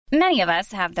Many of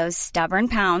us have those stubborn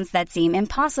pounds that seem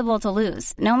impossible to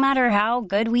lose, no matter how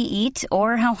good we eat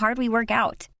or how hard we work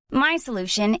out. My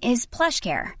solution is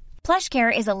PlushCare.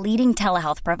 PlushCare is a leading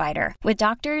telehealth provider with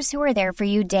doctors who are there for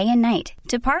you day and night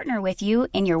to partner with you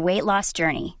in your weight loss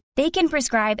journey. They can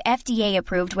prescribe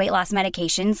FDA-approved weight loss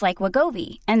medications like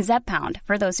Wegovy and Zepbound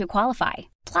for those who qualify.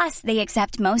 Plus, they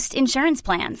accept most insurance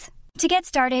plans. To get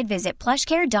started, visit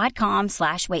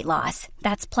plushcare.com/weightloss.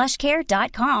 That's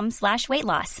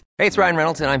plushcare.com/weightloss. Hey, it's Ryan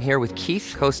Reynolds, and I'm here with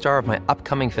Keith, co-star of my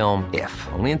upcoming film, If,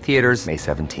 only in theaters May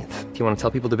 17th. Do you want to tell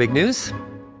people the big news?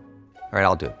 All right,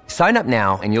 I'll do it. Sign up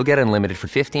now and you'll get unlimited for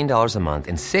 $15 a month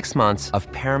and 6 months of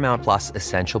Paramount Plus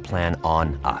Essential Plan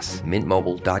on us.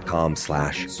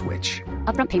 MintMobile.com/switch.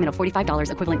 Upfront payment of $45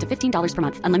 equivalent to $15 per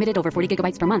month. Unlimited over 40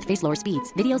 gigabytes per month. Face lower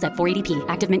speeds. Videos at 480p.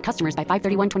 Active Mint customers by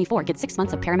 531.24 get 6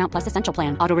 months of Paramount Plus Essential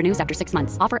Plan. Auto renews after 6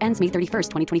 months. Offer ends May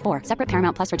 31st, 2024. Separate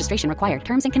Paramount Plus registration required.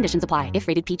 Terms and conditions apply if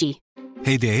rated PG.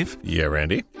 Hey, Dave. Yeah,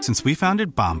 Randy. Since we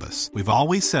founded Bombas, we've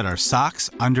always said our socks,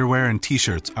 underwear, and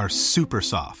T-shirts are super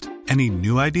soft. Any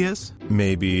new ideas?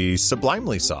 Maybe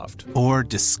sublimely soft. Or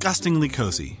disgustingly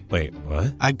cozy. Wait,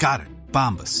 what? I got it.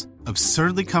 Bombas.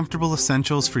 Absurdly comfortable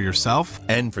essentials for yourself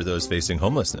And for those facing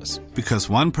homelessness. because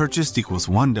one purchased equals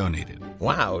one donated.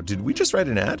 Wow, did we just write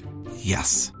an ad?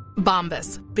 Yes.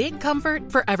 Bombas. Big comfort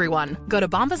for everyone. Go to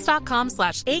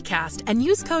bombas.com/ACAST and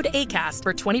use code ACAST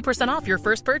for 20% off your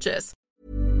first purchase.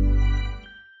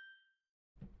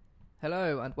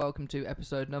 Hello and welcome to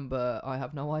episode number, I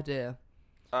have no idea.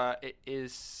 It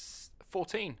is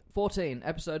 14. 14,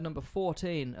 episode number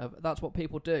 14 of That's What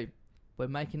People Do. We're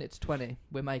making it to 20.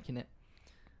 We're making it.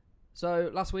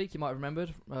 So, last week, you might have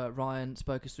remembered, Ryan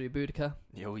spoke us through Boudica.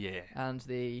 Oh, yeah. And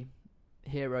the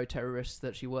hero terrorist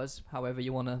that she was, however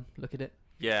you want to look at it.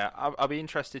 Yeah, I'll be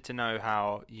interested to know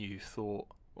how you thought,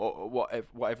 or what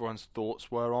everyone's thoughts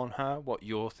were on her, what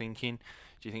you're thinking.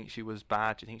 Do you think she was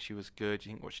bad? Do you think she was good? Do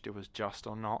you think what she did was just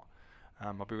or not?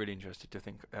 I'll be really interested to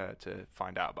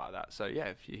find out about that. So yeah,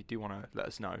 if you do want to let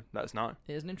us know.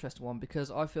 It is an interesting one because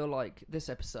I feel like this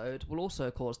episode will also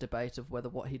cause debate of whether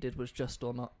what he did was just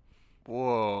or not.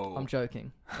 Whoa! I'm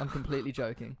joking. I'm completely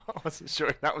joking. I wasn't sure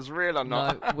if that was real or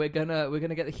not. No, we're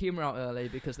gonna get the humour out early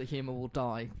because the humour will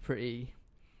die pretty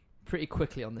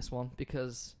quickly on this one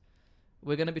because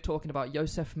we're going to be talking about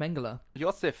Josef Mengele,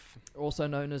 Josef, also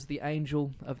known as the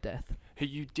Angel of Death, who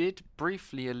you did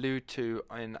briefly allude to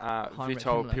in Heinrich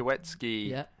Witold Himmler. Pilecki,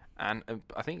 Yeah. and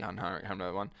I think on Heinrich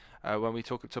Himmler one, when we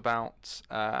talked about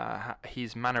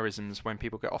his mannerisms when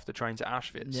people get off the trains at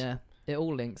Auschwitz. Yeah, it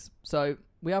all links. So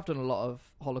we have done a lot of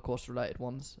Holocaust-related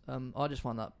ones. I just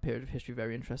find that period of history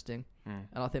very interesting, and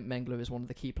I think Mengele is one of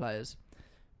the key players.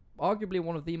 Arguably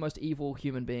one of the most evil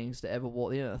human beings to ever walk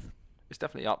the earth. It's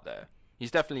definitely up there. He's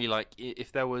definitely like,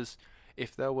 if there was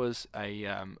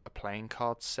a playing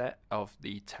card set of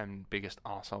the 10 biggest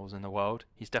arseholes in the world,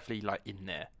 he's definitely like in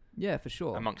there. Yeah, for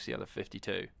sure. Amongst the other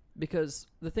 52. Because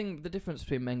the difference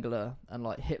between Mengele and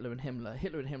like Hitler and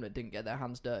Himmler didn't get their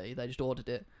hands dirty. They just ordered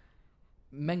it.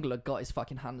 Mengele got his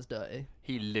fucking hands dirty.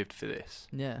 He lived for this.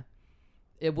 Yeah.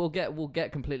 We'll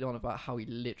get completely on about how he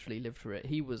literally lived for it.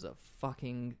 He was a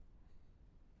fucking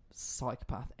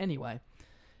psychopath. Anyway,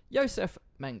 Josef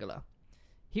Mengele.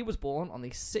 He was born on the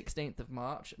 16th of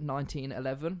March,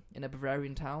 1911, in a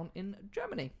Bavarian town in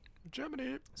Germany.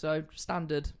 So,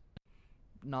 standard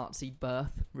Nazi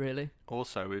birth, really.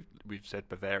 Also, we've said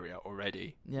Bavaria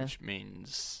already, which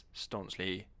means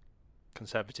staunchly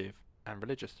conservative and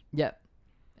religious. Yeah.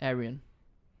 Aryan.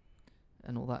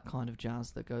 And all that kind of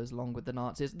jazz that goes along with the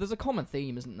Nazis. There's a common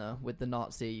theme, isn't there, with the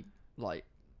Nazi, like,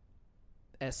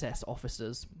 SS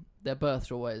officers. Their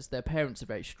parents are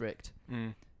very strict.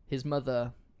 His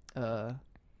mother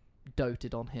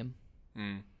doted on him.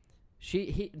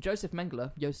 Josef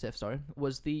Mengele,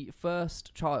 was the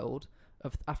first child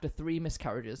after 3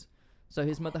 miscarriages. So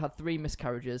his mother had 3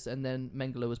 miscarriages, and then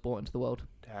Mengele was brought into the world.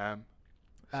 Damn.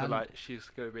 So like she's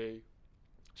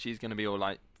gonna be all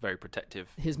like very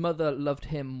protective. His mother loved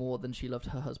him more than she loved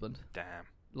her husband. Damn.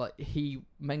 Like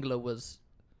Mengele was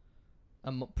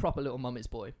a proper little mummy's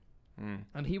boy.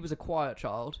 And he was a quiet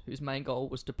child whose main goal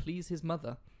was to please his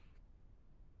mother.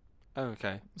 Oh,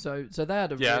 okay. So they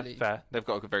had fair. They've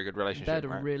got a very good relationship. They had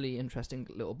a really interesting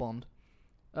little bond.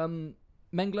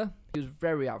 Mengele, he was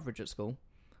very average at school,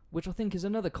 which I think is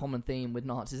another common theme with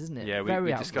Nazis, isn't it? Yeah,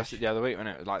 we discussed it the other week,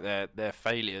 wasn't it? Like their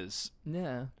failures.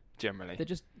 Yeah. Generally. They're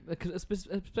just,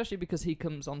 especially because he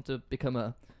comes on to become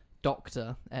a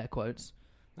doctor, air quotes.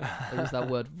 I use that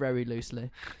word very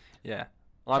loosely. Yeah.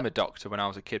 I'm a doctor when I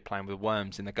was a kid playing with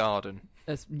worms in the garden.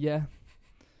 Yeah.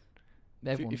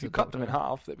 If you cut them in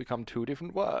half, they become two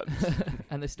different words.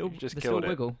 And they still just they still killed it.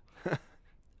 wiggle.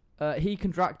 He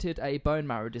contracted a bone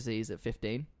marrow disease at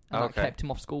 15, and that kept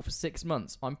him off school for 6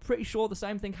 months. I'm pretty sure the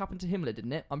same thing happened to Himmler,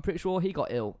 didn't it? I'm pretty sure he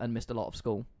got ill and missed a lot of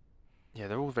school. Yeah,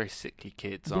 they're all very sickly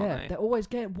kids, aren't they? They're always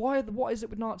getting... What is it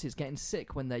with Nazis getting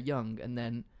sick when they're young? And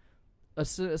then a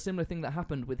similar thing that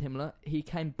happened with Himmler, he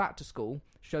came back to school,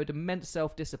 showed immense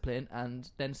self-discipline,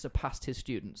 and then surpassed his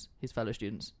fellow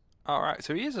students. All right,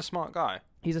 so he is a smart guy.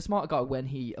 He's a smart guy when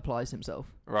he applies himself.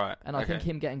 Right. And I think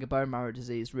him getting a bone marrow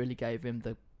disease really gave him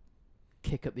the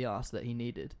kick up the arse that he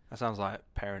needed. That sounds like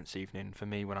parents' evening for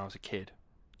me when I was a kid.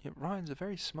 Yeah, Ryan's a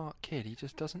very smart kid. He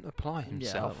just doesn't apply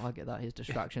himself. Yeah, I get that. His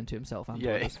distraction to himself. And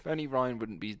yeah, if only Ryan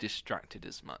wouldn't be distracted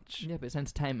as much. Yeah, but it's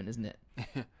entertainment, isn't it?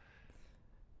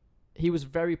 He was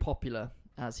very popular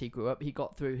as he grew up. He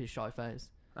got through his shy phase.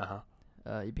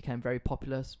 He became very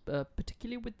popular,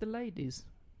 particularly with the ladies.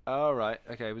 Oh, right.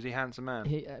 Okay, was he a handsome man?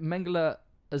 Mengele,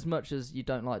 as much as you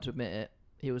don't like to admit it,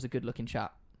 he was a good-looking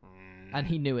chap. And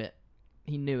he knew it.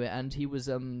 And he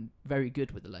was very good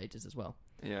with the ladies as well.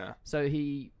 Yeah. So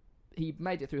he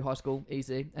made it through high school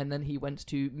easy, and then he went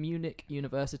to Munich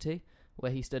University,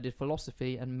 where he studied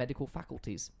philosophy and medical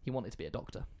faculties. He wanted to be a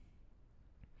doctor.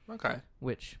 Okay.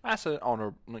 Which that's bit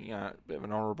of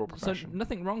an honourable profession. So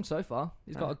nothing wrong so far.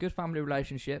 He's got a good family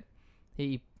relationship.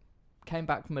 He came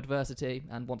back from adversity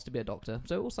and wants to be a doctor.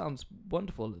 So it all sounds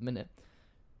wonderful at the minute.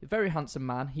 A very handsome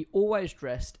man. He always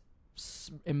dressed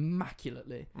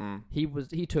immaculately.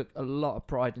 He took a lot of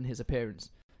pride in his appearance.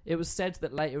 It was said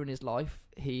that later in his life,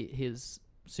 his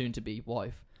soon-to-be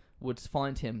wife would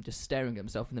find him just staring at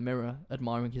himself in the mirror,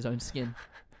 admiring his own skin.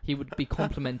 He would be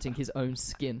complimenting his own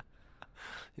skin.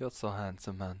 You're so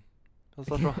handsome, man. You're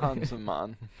such a handsome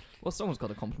man. Well, someone's got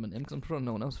to compliment him, because I'm sure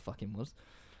no one else fucking was.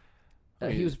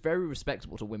 He was very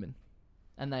respectable to women,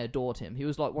 and they adored him. He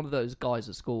was like one of those guys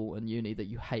at school and uni that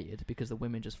you hated because the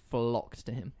women just flocked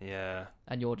to him. Yeah.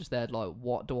 And you're just there like,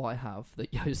 what do I have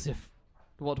that Josef...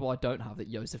 What do I don't have that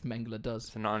Josef Mengele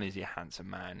does? So not only is he a handsome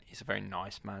man, he's a very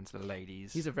nice man to the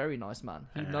ladies. He's a very nice man.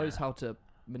 He knows how to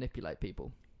manipulate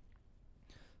people.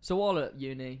 So while at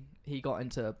uni, he got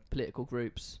into political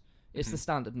groups. It's the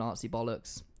standard Nazi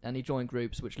bollocks. And he joined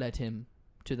groups which led him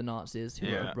to the Nazis who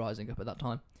were rising up at that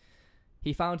time.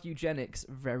 He found eugenics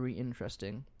very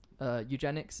interesting.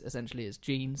 Eugenics essentially is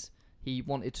genes. He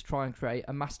wanted to try and create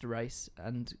a master race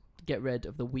and get rid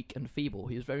of the weak and feeble.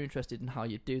 He was very interested in how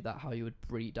you'd do that, how you would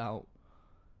breed out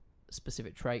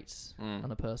specific traits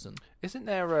on a person. Isn't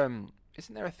there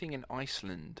a thing in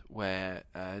Iceland where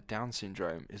Down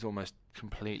syndrome is almost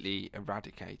completely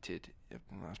eradicated?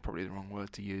 That's probably the wrong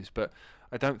word to use, but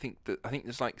I think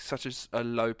there's like such a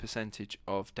low percentage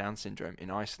of Down syndrome in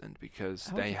Iceland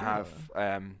because they have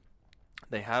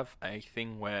a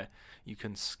thing where you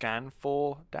can scan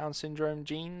for Down syndrome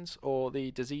genes or the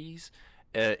disease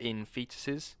in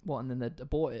fetuses. What, and then they'd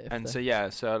abort it?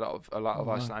 So a lot of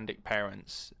Icelandic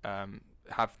parents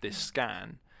have this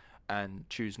scan and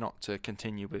choose not to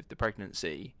continue with the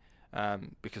pregnancy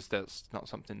because that's not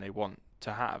something they want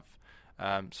to have.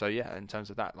 In terms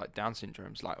of that, like Down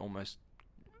syndrome's like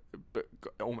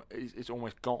it's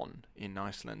almost gone in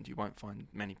Iceland. You won't find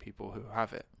many people who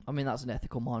have it. I mean, that's an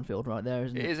ethical minefield right there,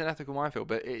 isn't it? It is an ethical minefield,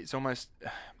 but it's almost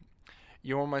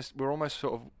we're almost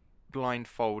sort of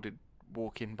blindfolded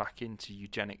walking back into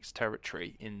eugenics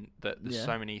territory in that there's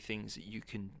so many things that you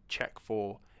can check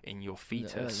for in your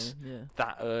fetus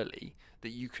that early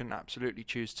that you can absolutely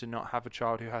choose to not have a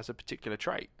child who has a particular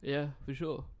trait. Yeah, for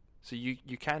sure. So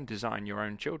you can design your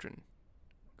own children.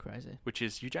 Crazy. Which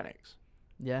is eugenics.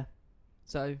 Yeah.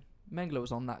 So Mengele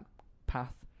was on that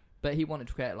path, but he wanted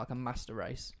to create like a master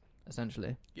race,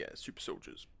 essentially. Yeah, super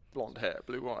soldiers, blonde hair,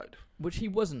 blue-eyed. Which he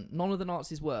wasn't. None of the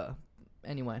Nazis were.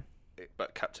 Anyway.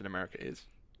 But Captain America is.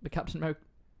 But Captain America...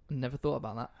 Never thought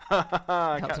about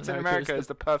that. Captain America is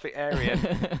the perfect Aryan.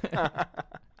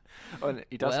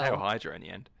 He does Hail Hydra in the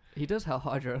end. He does Hail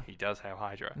Hydra. He does Hail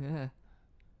Hydra. Yeah.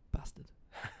 Bastard.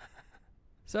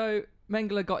 So,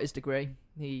 Mengele got his degree.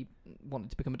 He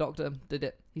wanted to become a doctor, did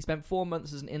it. He spent 4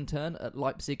 months as an intern at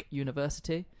Leipzig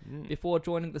University before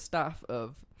joining the staff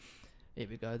of... Here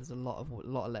we go, there's a lot of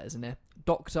letters in here.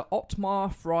 Dr.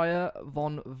 Ottmar Freyer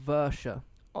von Verscher.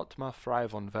 Ottmar Freyer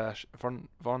von Verscher.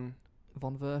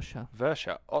 Von Verscher.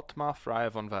 Verscher. Ottmar Freyer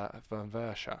von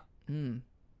Verscher.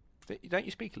 Don't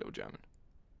you speak a little German?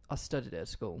 I studied it at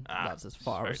school. That's as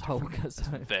far as I'll go. It's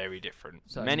very different.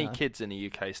 So many kids in the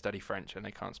UK study French and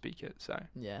they can't speak it. So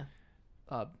yeah,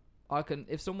 I can.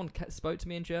 If someone spoke to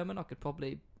me in German, I could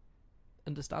probably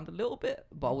understand a little bit,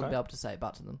 but I wouldn't be able to say it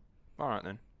back to them. All right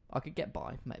then. I could get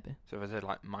by, maybe. So if I said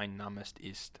like, "Mein Name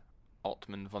ist,"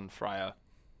 Ottman von Freyer.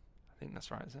 I think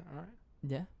that's right, is it? All right.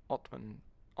 Yeah.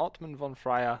 Ottman von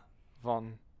Freyer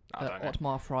von... I don't know.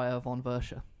 Ottmar Freyer von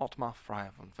Verscher. Ottmar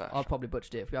Freyer von Verscher. I've probably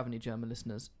butchered it. If we have any German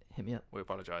listeners, hit me up. We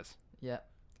apologise. Yeah.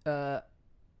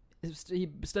 He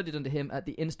studied under him at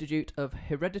the Institute of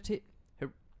Hereditary?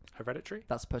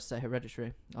 That's supposed to say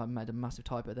hereditary. I made a massive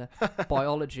typo there.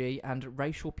 Biology and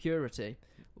racial purity,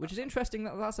 which is interesting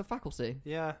that that's a faculty.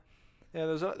 Yeah. Yeah,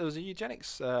 there was a eugenics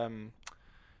sort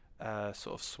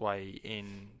of sway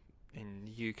in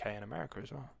UK and America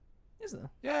as well. Is there?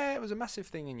 Yeah, it was a massive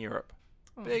thing in Europe.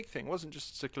 Oh. Big thing. It wasn't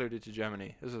just secluded to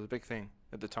Germany. This was a big thing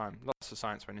at the time. Lots of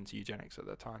science went into eugenics at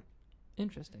that time.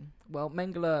 Interesting. Well,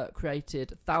 Mengele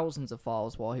created thousands of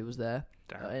files while he was there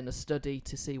in a study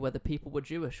to see whether people were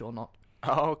Jewish or not.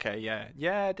 Oh, okay, yeah.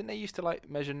 Yeah, didn't they used to, like,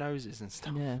 measure noses and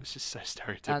stuff? Yeah. It's just so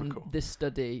stereotypical. And this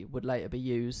study would later be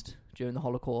used during the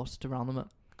Holocaust to round them up.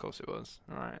 Of course it was.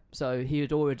 All right. So he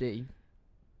had already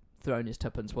thrown his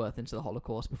tuppence worth into the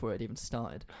Holocaust before it even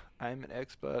started. I'm an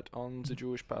expert on the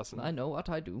Jewish person. I know what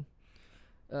I do.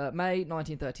 May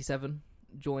 1937,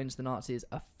 joins the Nazis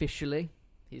officially.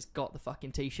 He's got the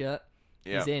fucking T-shirt.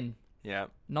 Yeah. He's in. Yeah.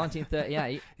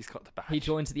 1938. He's got the badge. He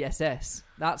joins the SS.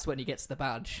 That's when he gets the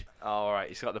badge. Oh, all right.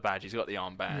 He's got the badge. He's got the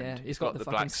armband. Yeah, he's got the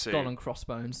fucking black suit. skull and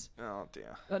crossbones. Oh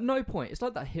dear. At no point. It's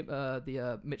like that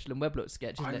the Mitchell and Webb look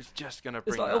sketch, isn't I it? was just gonna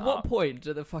bring It's like, that at what up. point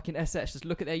do the fucking SS just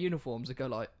look at their uniforms and go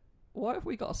like, why have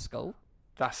we got a skull?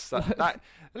 That a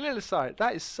little aside.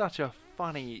 That is such a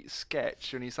funny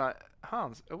sketch. And he's like,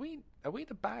 Hans, are we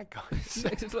the bad guys?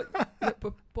 It's like, yeah,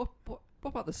 but what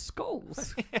about the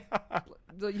skulls?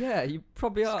 Yeah, you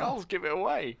probably are. Skulls give it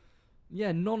away.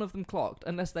 Yeah, none of them clocked,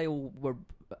 unless they all were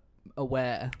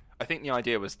aware. I think the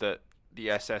idea was that the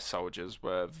SS soldiers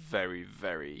were very,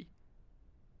 very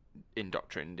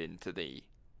indoctrinated into the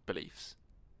beliefs.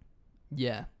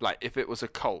 Yeah. Like, if it was a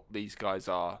cult, these guys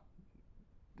are,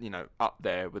 up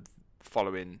there with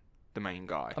following the main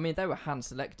guy. I mean, they were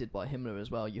hand-selected by Himmler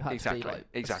as well. You had to be, like,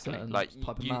 a certain type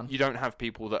of man. You don't have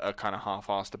people that are kind of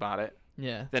half-assed about it.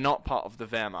 Yeah. They're not part of the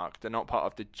Wehrmacht. They're not part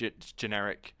of the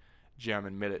generic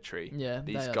German military. Yeah,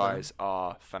 These guys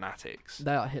are fanatics.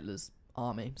 They are Hitler's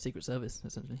army, secret service,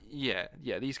 essentially. Yeah.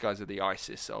 These guys are the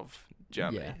ISIS of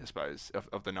Germany, Yeah. I suppose,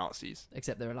 of the Nazis.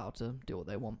 Except they're allowed to do what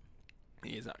they want.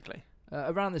 Exactly.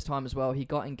 Around this time as well, he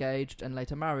got engaged and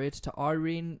later married to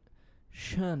Irene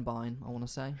Schönbein, I want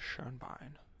to say.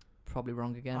 Schönbein. Probably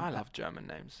wrong again. I love German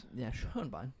names. Yeah,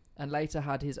 Schönbein. And later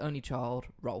had his only child,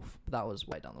 Rolf. But that was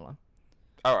way down the line.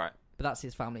 All right. But that's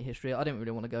his family history. I didn't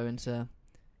really want to go into...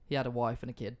 He had a wife and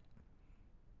a kid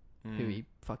who he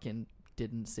fucking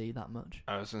didn't see that much.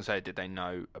 I was going to say, did they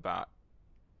know about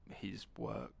his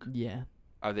work? Yeah.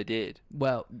 Oh, they did?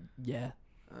 Well, yeah.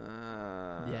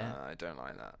 Yeah. I don't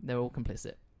like that. They're all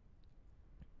complicit.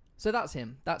 So that's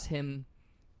him. That's him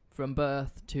from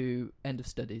birth to end of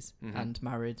studies and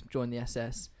married, joined the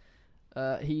SS.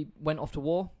 He went off to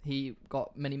war. He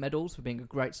got many medals for being a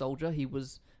great soldier. He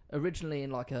was originally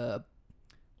in like a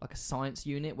science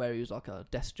unit where he was like a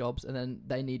desk jobs, and then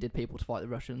they needed people to fight the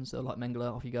Russians. So like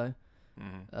Mengele, off you go.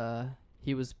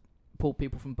 He pulled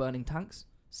people from burning tanks,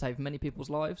 saved many people's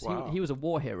lives. Wow. He was a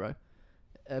war hero.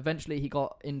 Eventually, he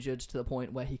got injured to the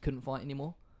point where he couldn't fight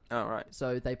anymore. Oh, right.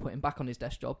 So they put him back on his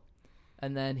desk job.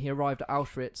 And then he arrived at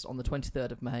Auschwitz on the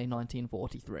 23rd of May,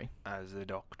 1943. As a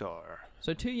doctor.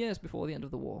 So 2 years before the end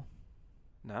of the war.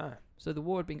 No. So the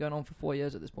war had been going on for 4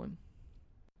 years at this point.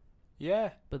 Yeah.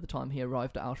 By the time he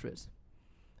arrived at Auschwitz.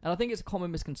 And I think it's a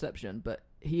common misconception, but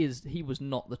he was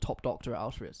not the top doctor at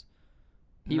Auschwitz.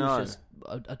 He was just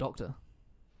a doctor.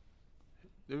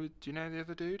 Do you know the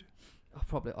other dude?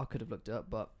 I could have looked it up,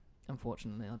 but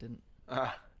unfortunately I didn't.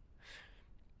 But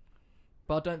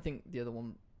I don't think the other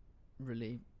one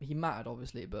really... He mattered,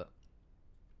 obviously, but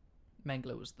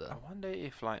Mengele was the... I wonder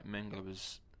if, like, Mengele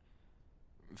was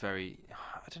very...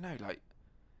 I don't know, like...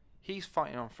 He's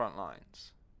fighting on front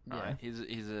lines. Right? Yeah.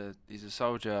 He's a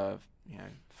soldier,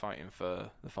 fighting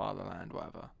for the fatherland,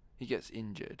 whatever. He gets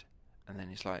injured, and then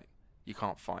he's like, you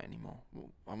can't fight anymore.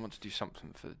 Well, I want to do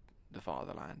something for the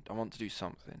fatherland. I want to do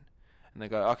something. And they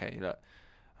go, okay, look,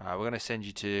 we're going to send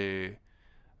you to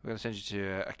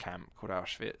a camp called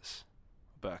Auschwitz,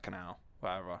 Birkenau,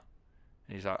 whatever.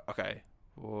 And he's like, okay,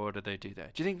 what did they do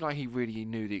there? Do you think like he really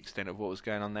knew the extent of what was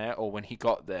going on there, or when he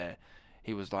got there,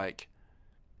 he was like,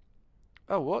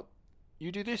 oh, what?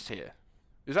 You do this here?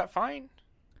 Is that fine?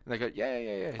 And they go,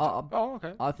 yeah. He's like, oh,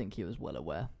 okay. I think he was well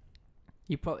aware.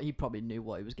 He probably knew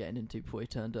what he was getting into before he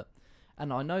turned up.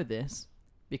 And I know this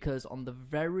because on the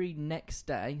very next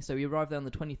day, so he arrived there on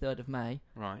the 23rd of May.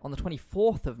 Right. On the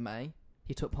 24th of May,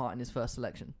 he took part in his first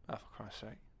selection. Oh, for Christ's sake.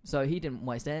 So he didn't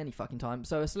waste any fucking time.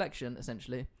 So a selection,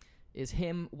 essentially, is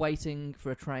him waiting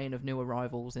for a train of new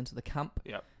arrivals into the camp.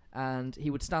 Yep. And he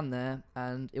would stand there,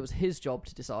 and it was his job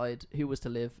to decide who was to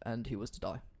live and who was to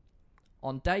die.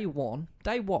 On day one,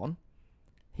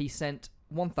 he sent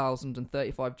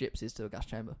 1,035 gypsies to a gas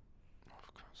chamber.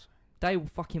 Day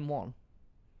fucking one.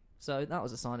 So that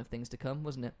was a sign of things to come,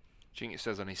 wasn't it? Do you think it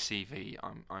says on his CV,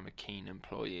 I'm a keen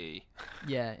employee?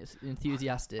 Yeah, it's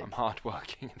enthusiastic. I'm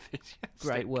hardworking, enthusiastic.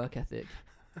 Great work ethic.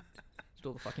 Just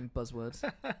all the fucking buzzwords.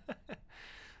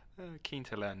 Keen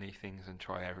to learn new things and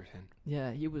try everything.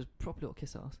 Yeah, he was proper little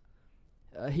kiss ass.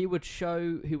 He would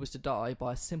show who was to die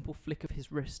by a simple flick of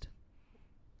his wrist.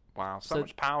 Wow, so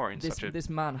much power in such a... This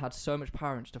man had so much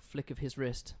power in just a flick of his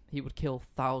wrist. He would kill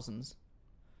thousands.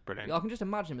 Brilliant. I can just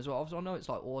imagine him as well. Obviously, I know it's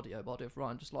like audio, but I'll do it for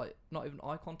Ryan. Just like, not even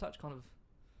eye contact, kind of...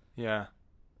 Yeah.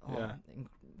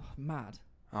 Mad.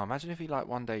 Oh, imagine if he, like,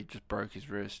 one day just broke his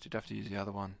wrist. He'd have to use the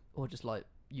other one. Or just, like,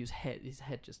 use his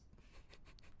head just...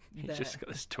 He's just got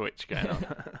this twitch going on.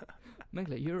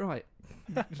 Mengele, you're right.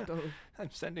 I'm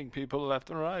sending people left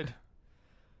and right.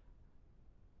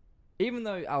 Even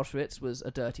though Auschwitz was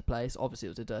a dirty place, obviously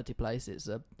it was a dirty place, it's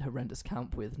a horrendous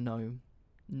camp with no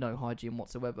hygiene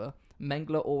whatsoever,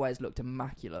 Mengele always looked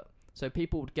immaculate. So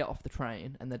people would get off the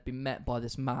train and they'd be met by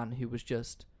this man who was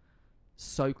just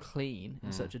so clean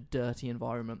in such a dirty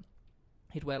environment.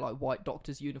 He'd wear like white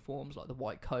doctor's uniforms, like the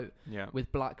white coat,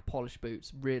 with black polished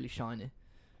boots, really shiny.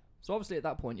 So obviously at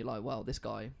that point you're like, well, this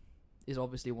guy is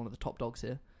obviously one of the top dogs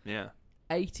here. Yeah.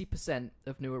 80%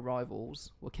 of new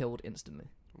arrivals were killed instantly.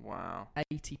 Wow.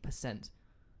 80%.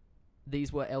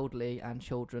 These were elderly and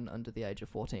children under the age of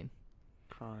 14.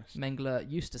 Christ. Mengele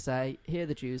used to say, here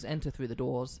the Jews enter through the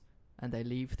doors and they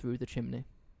leave through the chimney.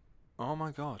 Oh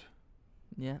my God.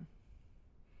 Yeah.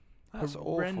 That's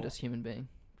horrendous awful. Human being.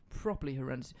 Properly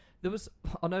horrendous. There was,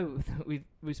 I know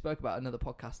we spoke about another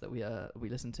podcast that we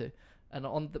listened to, and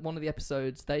on one of the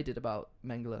episodes they did about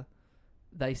Mengele,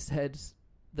 they said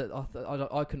that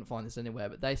I couldn't find this anywhere,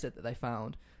 but they said that they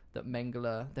found that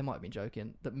Mengele, they might have been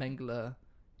joking, that Mengele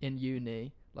in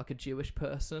uni, like a Jewish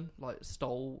person, like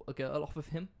stole a girl off of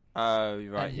him. Oh,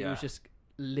 right, and he was just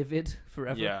livid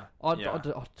forever. Yeah, I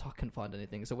couldn't find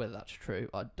anything, so whether that's true,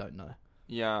 I don't know.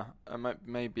 Yeah,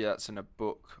 maybe that's in a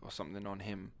book or something on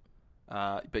him.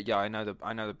 But yeah, I know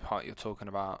the part you're talking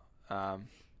about.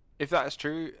 If that is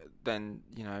true, then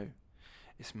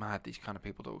it's mad. These kind of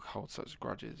people that hold such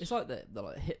grudges. It's like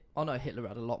I know Hitler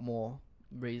had a lot more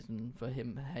reason for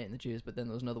him hating the Jews, but then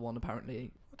there was another one.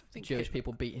 Apparently, Jewish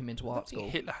people beat him into art school. I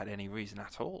don't think Hitler had any reason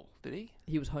at all, did he?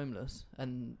 He was homeless,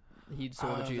 and he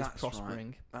saw the Jews prospering.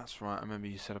 Right. That's right. I remember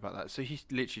you said about that. So he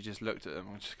literally just looked at them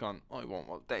and just gone, I want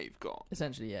what they've got.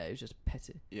 Essentially, yeah, it was just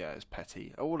petty. Yeah, it's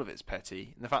petty. All of it's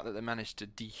petty. And the fact that they managed to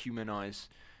dehumanize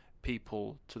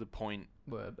people to the point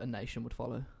where a nation would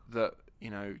follow. That,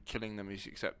 killing them is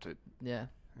accepted. Yeah.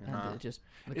 And it just...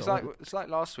 It's like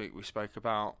last week we spoke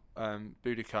about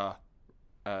Boudica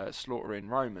slaughtering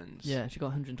Romans. Yeah, she got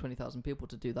 120,000 people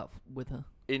to do that with her.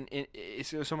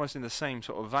 It's almost in the same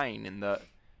sort of vein in that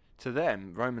to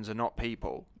them, Romans are not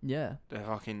people. Yeah. They're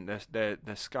fucking... They're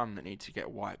scum that need to get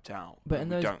wiped out. But in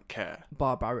those don't care.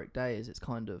 Barbaric days, it's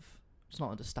kind of... It's not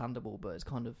understandable, but it's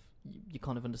kind of... You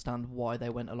kind of understand why they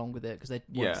went along with it, because they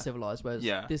weren't civilized, whereas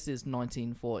this is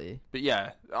 1940. But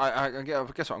yeah, I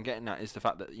guess what I'm getting at is the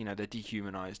fact that, they're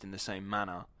dehumanized in the same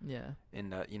manner. Yeah. In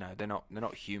that, they're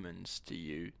not humans to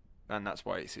you, and that's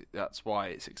why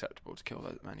it's acceptable to kill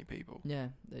that many people. Yeah.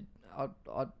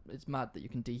 It's mad that you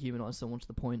can dehumanize someone to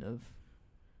the point of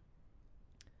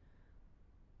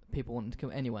people wanting to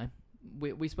kill. Anyway,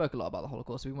 we spoke a lot about the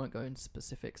Holocaust, so we won't go into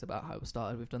specifics about how it was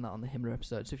started. We've done that on the Himmler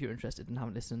episode, so if you're interested and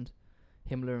haven't listened,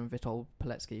 Himmler and Witold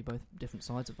Pilecki, both different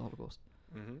sides of the Holocaust.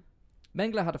 Mm-hmm.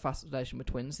 Mengele had a fascination with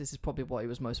twins. This is probably what he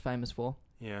was most famous for.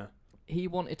 Yeah. He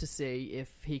wanted to see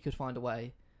if he could find a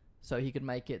way so he could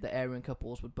make it that Aryan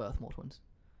couples would birth more twins.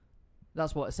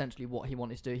 That's essentially what he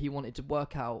wanted to do. He wanted to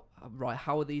work out, right,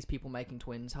 how are these people making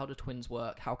twins? How do twins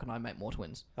work? How can I make more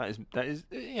twins? That is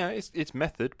it's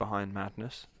method behind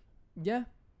madness. Yeah,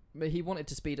 but he wanted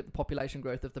to speed up the population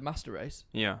growth of the master race.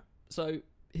 Yeah. So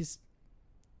his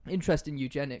interest in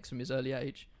eugenics from his early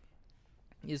age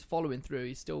is following through.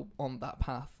 He's still on that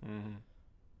path. Mm-hmm.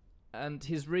 And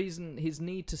his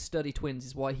need to study twins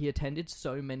is why he attended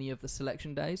so many of the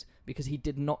selection days, because he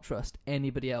did not trust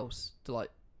anybody else to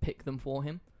pick them for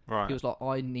him. Right. He was like,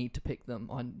 I need to pick them.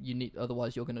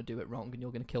 Otherwise you're going to do it wrong and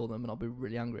you're going to kill them and I'll be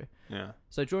really angry. Yeah.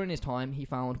 So during his time, he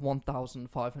found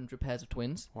 1,500 pairs of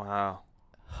twins. Wow.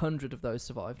 100 of those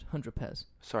survived. 100 pairs.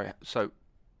 Sorry. So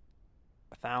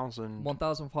 1,000.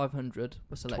 1,500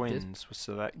 were selected. Twins were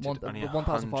selected.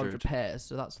 1,500 pairs,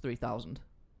 so that's 3,000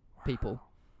 people.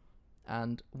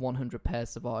 And 100 pairs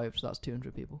survived, so that's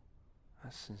 200 people.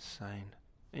 That's insane.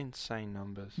 Insane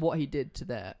numbers. What he did to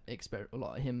their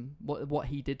what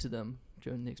he did to them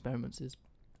during the experiments is,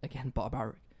 again,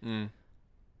 barbaric.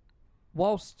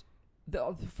 Whilst,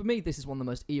 for me, this is one of the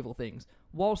most evil things.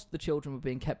 Whilst the children were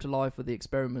being kept alive for the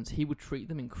experiments, he would treat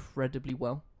them incredibly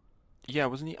well. Yeah,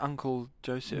 wasn't he Uncle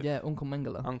Josef? Yeah, Uncle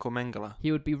Mengele. Uncle Mengele.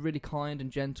 He would be really kind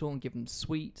and gentle and give them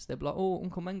sweets. They'd be like, "Oh,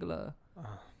 Uncle Mengele."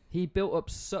 He built up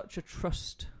such a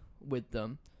trust with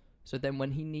them, so then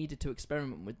when he needed to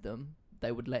experiment with them,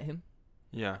 they would let him.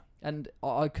 Yeah. And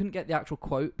I couldn't get the actual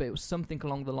quote, but it was something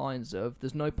along the lines of,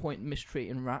 "There's no point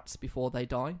mistreating rats before they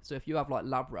die." So if you have like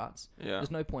lab rats,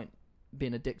 there's no point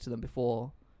being a dick to them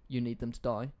before you need them to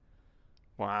die.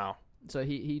 Wow. So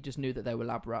he just knew that they were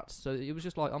lab rats. So it was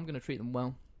just like, I'm going to treat them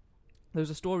well. There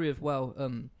was a story of,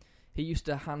 he used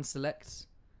to hand select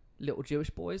little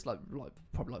Jewish boys, like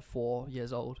probably 4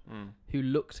 years old, who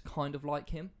looked kind of like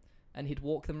him. And he'd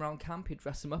walk them around camp. He'd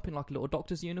dress them up in like a little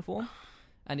doctor's uniform.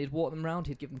 And he'd walk them around.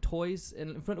 He'd give them toys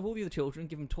in front of all the other children.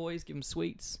 Give them toys, give them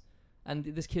sweets. And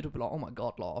this kid would be like, "Oh my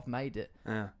God, like, I've made it."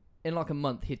 Yeah. In like a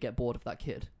month, he'd get bored of that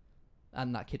kid.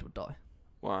 And that kid would die.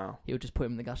 Wow. He would just put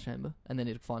him in the gas chamber, and then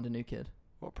he'd find a new kid.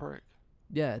 What a prick.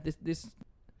 Yeah, this.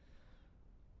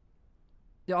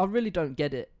 Yeah, I really don't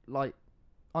get it. Like,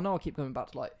 I know I keep going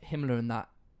back to like Himmler and that.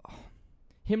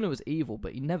 Himmler was evil,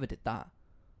 but he never did that.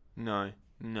 No.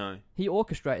 He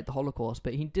orchestrated the Holocaust,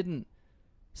 but he didn't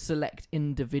select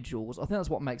individuals. I think that's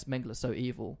what makes Mengele so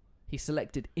evil. He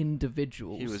selected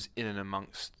individuals. He was in and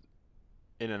amongst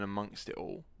it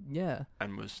all. Yeah.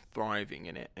 And was thriving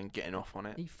in it and getting off on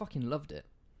it. He fucking loved it.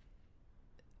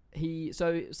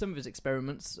 So some of his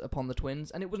experiments upon the twins,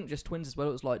 and it wasn't just twins as well,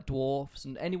 it was like dwarfs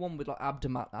and anyone with like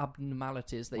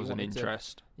abnormalities that was he wanted an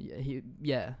interest. He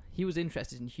was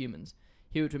interested in humans.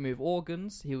 He would remove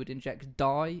organs, he would inject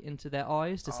dye into their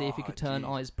eyes to see if he could turn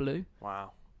eyes blue.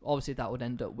 Wow. Obviously that would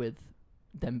end up with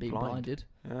them being blinded.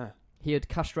 Yeah. He would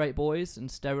castrate boys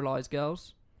and sterilise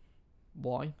girls.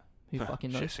 Why? Who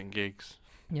fucking knows? Shits and gigs.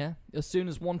 Yeah. As soon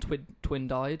as one twin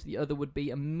died, the other would be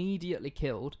immediately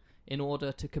killed in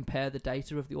order to compare the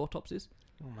data of the autopsies.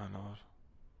 Oh my Lord.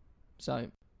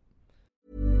 So.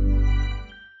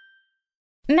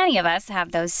 Many of us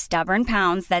have those stubborn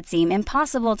pounds that seem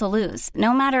impossible to lose,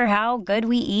 no matter how good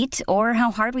we eat or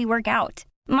how hard we work out.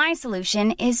 My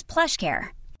solution is PlushCare.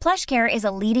 PlushCare is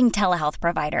a leading telehealth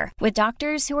provider with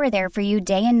doctors who are there for you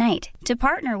day and night to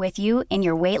partner with you in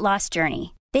your weight loss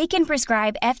journey. They can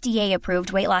prescribe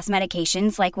FDA-approved weight loss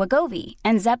medications like Wegovy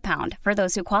and Zepbound for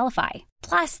those who qualify.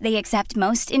 Plus, they accept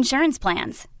most insurance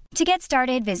plans. To get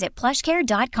started, visit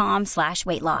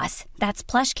plushcare.com/weightloss. That's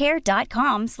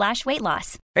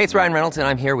plushcare.com/weightloss. Hey, it's Ryan Reynolds, and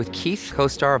I'm here with Keith,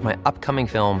 co-star of my upcoming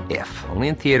film, If, only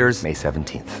in theaters May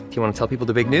 17th. Do you want to tell people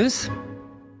the big news?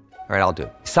 All right, I'll do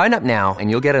it. Sign up now and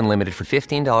you'll get unlimited for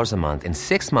 $15 a month and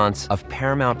 6 months of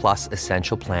Paramount Plus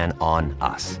Essential Plan on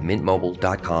us.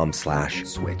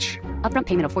 MintMobile.com/switch. Upfront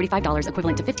payment of $45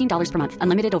 equivalent to $15 per month.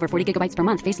 Unlimited over 40 gigabytes per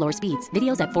month. Face lower speeds.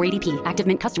 Videos at 480p. Active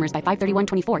Mint customers by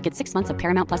 531.24 get 6 months of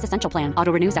Paramount Plus Essential Plan.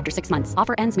 Auto renews after 6 months.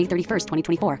 Offer ends May 31st,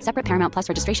 2024. Separate Paramount Plus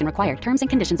registration required. Terms and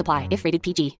conditions apply if rated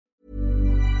PG.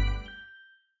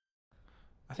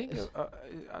 I think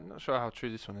I'm not sure how true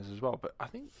this one is as well, but I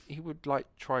think he would like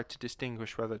try to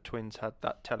distinguish whether twins had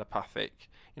that telepathic.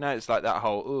 You know, it's like that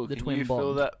whole the can twin you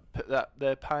feel bond.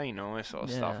 their pain or all this sort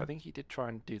of stuff. Yeah. I think he did try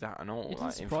and do that and all, It like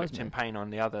doesn't surprise inflicting me. pain on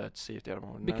the other to see if the other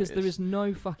one would Because notice. there is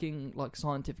no fucking like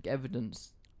scientific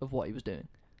evidence of what he was doing.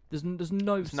 There's There's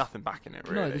nothing backing it,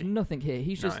 really. No, there's nothing here.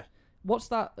 He's No. just. What's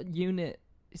that unit?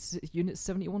 Is it Unit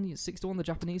 71, Unit 61 the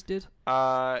Japanese did?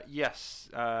 Yes.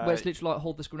 Where it's literally like,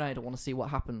 hold this grenade, I want to see what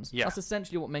happens. Yeah. That's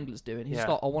essentially what Mengele's doing. He's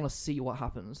Yeah. like, I want to see what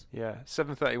happens. Yeah,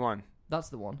 731. That's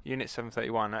the one. Unit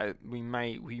 731. We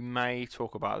may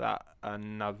talk about that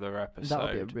another episode. That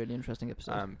would be a really interesting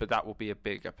episode. But that will be a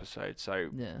big episode, so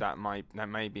Yeah. that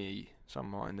may be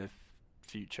somewhat in the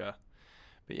future.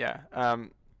 But yeah,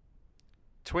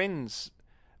 twins.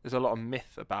 There's a lot of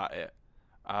myth about it.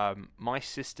 My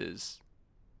sisters,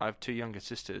 I have 2 younger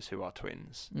sisters who are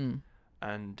twins,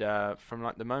 and from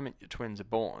like the moment your twins are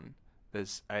born,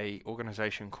 there's a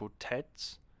organisation called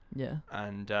TEDS. Yeah.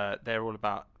 And they're all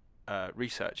about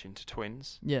research into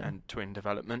twins and twin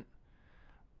development.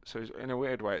 So in a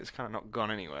weird way, it's kind of not gone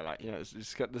anywhere. Like, you know,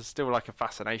 there's still like a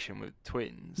fascination with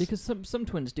twins. Because some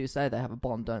twins do say they have a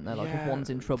bond, don't they? Like if one's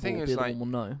in trouble, the other one will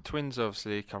know. Twins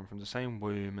obviously come from the same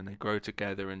womb and they grow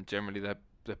together, and generally they're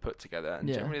they're put together, and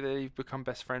Yeah. generally they become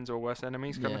best friends or worse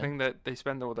enemies kind of Yeah. thing. That they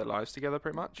spend all their lives together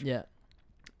pretty much. Yeah.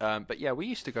 But yeah, we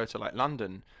used to go to like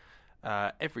London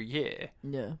every year,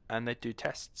 Yeah. and they'd do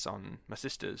tests on my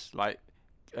sisters, like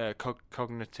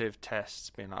cognitive tests,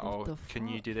 being like, What the can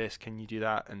you fuck? do this, can you do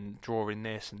that, and drawing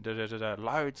this, and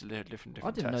loads of different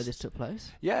I didn't know tests. this took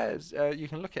place. Yeah, you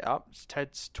can look it up. It's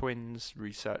Ted's twins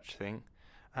research thing.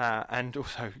 And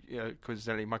also,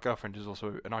 coincidentally, my girlfriend is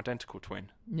also an identical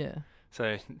twin. Yeah.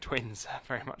 So twins are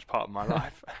very much part of my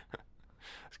life.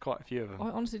 There's quite a few of them. I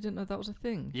honestly didn't know that was a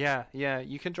thing. Yeah,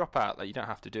 you can drop out. Like, you don't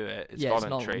have to do it. It's yeah,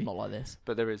 voluntary. It's not like this.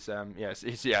 But there is,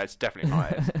 it's definitely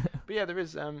not. But yeah, there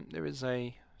is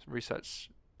a research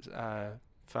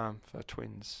firm for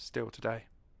twins still today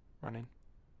running.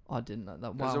 I didn't know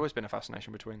that. Wow. There's always been a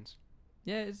fascination with twins.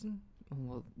 Yeah, is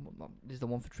the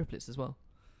one for triplets as well?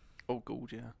 Oh,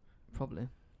 God, yeah. Probably.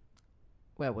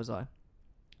 Where was I?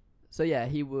 So yeah,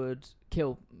 he would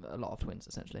kill a lot of twins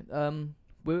essentially.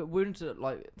 We're into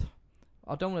like,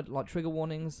 I don't want to like trigger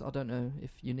warnings. I don't know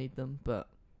if you need them, but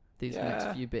these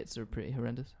next few bits are pretty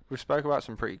horrendous. We spoke about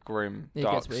some pretty grim, It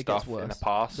dark gets stuff worse. in the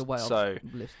past. The way so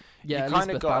yeah, you kind of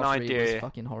Elizabeth got an Bathory idea. was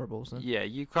fucking horrible. So. Yeah,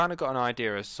 you kind of got an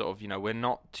idea as sort of, we're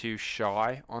not too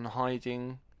shy on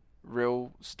hiding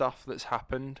real stuff that's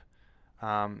happened.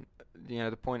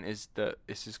 The point is that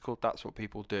this is called That's What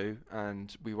People Do,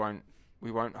 and we won't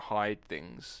hide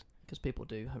things. Because people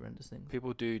do horrendous things.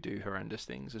 People do horrendous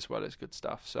things as well as good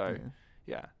stuff. So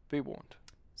yeah, be warned.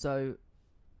 So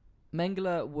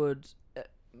Mengele would,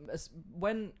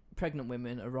 when pregnant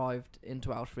women arrived into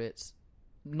Auschwitz,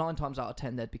 9 times out of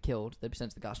 10 they'd be killed. They'd be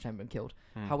sent to the gas chamber and killed.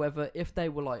 However, if they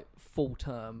were like full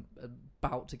term,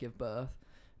 about to give birth,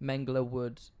 Mengele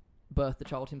would birth the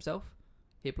child himself.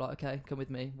 He'd be like, okay, come with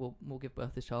me. We'll give birth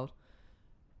to this child.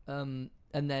 And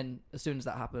then as soon as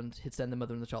that happened, he'd send the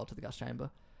mother and the child to the gas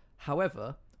chamber.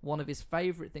 However, one of his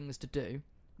favourite things to do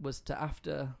was to,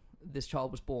 after this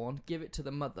child was born, give it to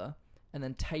the mother and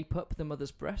then tape up the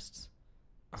mother's breasts.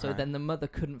 So Okay. then the mother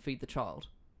couldn't feed the child.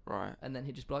 Right. And then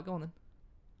he'd just be like, go on then.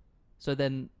 So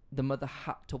then the mother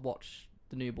had to watch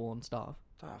the newborn starve.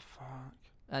 The fuck?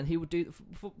 And he would do...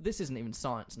 this isn't even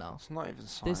science now. It's not even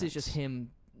science. This is just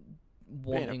him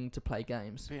wanting to play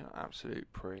games. Being an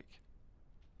absolute prick.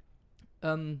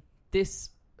 This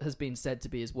has been said to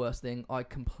be his worst thing. I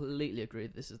completely agree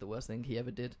that this is the worst thing he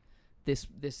ever did. This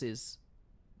is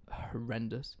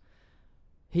horrendous.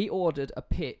 He ordered a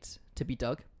pit to be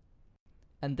dug,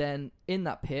 and then in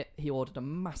that pit he ordered a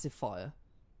massive fire.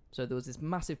 So there was this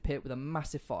massive pit with a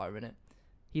massive fire in it.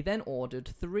 He then ordered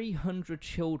 300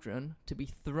 children to be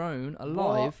thrown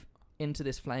alive into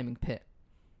this flaming pit.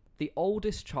 The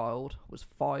oldest child was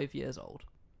 5 years old.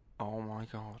 Oh my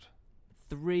God.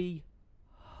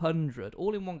 300,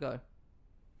 all in one go.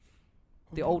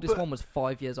 The oldest one was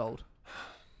 5 years old.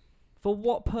 For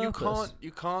what purpose?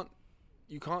 You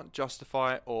can't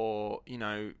justify it or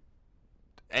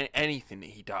anything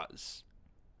that he does.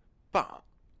 But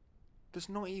there's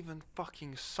not even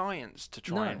fucking science to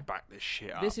try and back this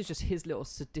shit up. This is just his little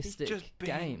sadistic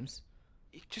games.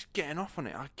 He's just getting off on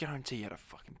it. I guarantee he had a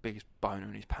fucking biggest bone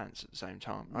on his pants at the same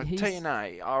time. I He's- tell you now,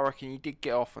 I reckon he did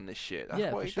get off on this shit. That's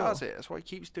Yeah, why for he sure. does it. That's why he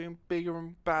keeps doing bigger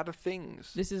and badder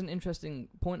things. This is an interesting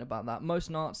point about that. Most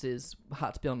Nazis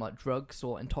had to be on like drugs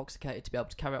or intoxicated to be able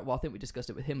to carry out. Well, I think we discussed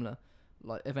it with Himmler.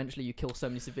 Like, eventually, you kill so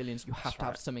many civilians, you have to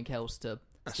have something else to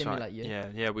stimulate you.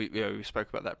 Yeah, we spoke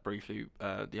about that briefly.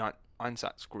 The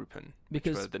Einsatzgruppen, which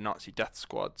were the Nazi death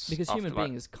squads. Because after, human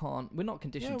beings can't... We're not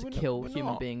conditioned to we're kill not-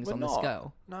 human beings we're on this not.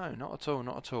 scale. No, not at all,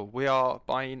 not at all. We are,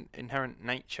 by inherent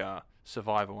nature,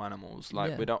 survival animals.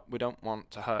 Like, Yeah. we don't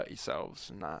want to hurt yourselves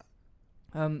and that.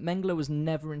 Mengele was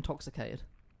never intoxicated.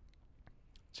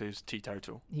 So he was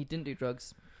teetotal. He didn't do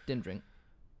drugs, didn't drink.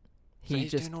 So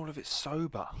he's doing all of it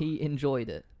sober. He enjoyed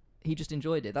it. He just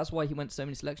enjoyed it. That's why he went to so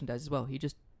many selection days as well. He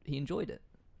enjoyed it.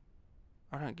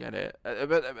 I don't get it.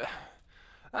 But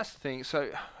that's the thing.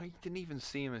 So he didn't even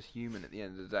see him as human at the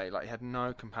end of the day. Like, he had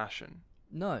no compassion.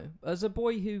 No. As a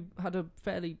boy who had a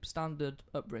fairly standard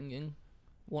upbringing,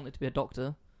 wanted to be a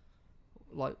doctor,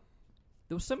 like,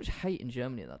 there was so much hate in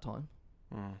Germany at that time.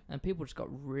 And people just got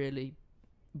really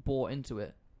bought into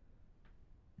it.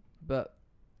 But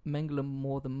Mengele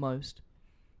more than most.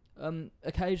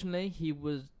 Occasionally, he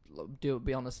would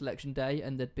be on a selection day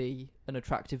and there'd be an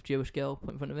attractive Jewish girl put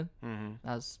in front of him,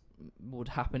 as would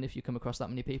happen if you come across that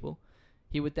many people.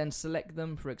 He would then select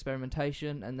them for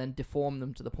experimentation and then deform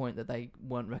them to the point that they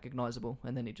weren't recognisable,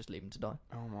 and then he'd just leave them to die.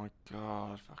 Oh my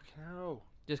God, fucking hell.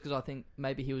 Just because I think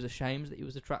maybe he was ashamed that he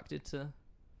was attracted to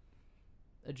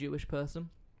a Jewish person.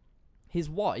 His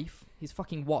wife, his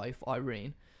fucking wife,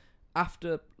 Irene,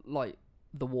 after, like,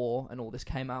 the war and all this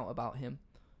came out about him,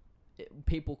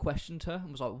 people questioned her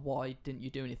and was like, why didn't you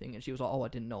do anything? And she was like, oh, I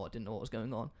didn't know what was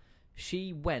going on.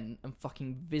 She went and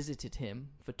fucking visited him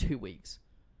for 2 weeks.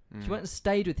 She went and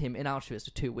stayed with him in Auschwitz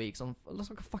for 2 weeks. That's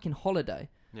like a fucking holiday.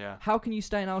 Yeah. How can you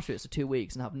stay in Auschwitz for 2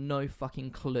 weeks and have no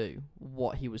fucking clue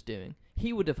what he was doing?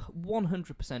 He would have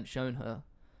 100% shown her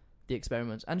the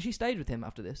experiments. And she stayed with him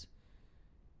after this.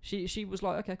 She was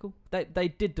like, okay, cool. They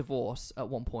did divorce at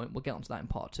one point. We'll get onto that in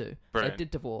part 2. Brilliant. They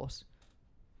did divorce.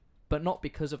 But not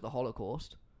because of the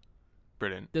Holocaust.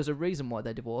 Brilliant. There's a reason why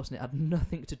they divorced, and it had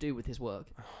nothing to do with his work.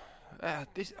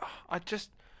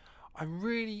 I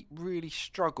really, really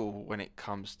struggle when it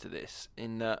comes to this,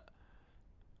 in that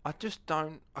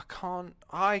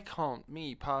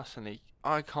me personally,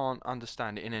 I can't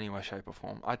understand it in any way, shape or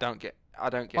form. I don't get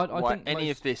why any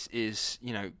of this is,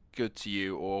 good to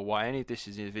you, or why any of this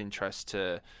is of interest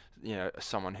to,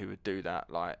 someone who would do that.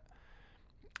 Like,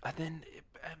 and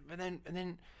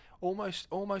then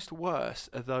almost worse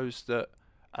are those that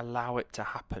allow it to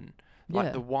happen,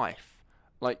 like the wife,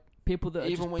 like people that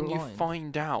even are just when blind. you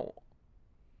find out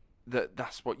that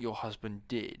that's what your husband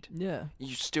did,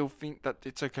 you still think that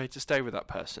it's okay to stay with that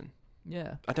person.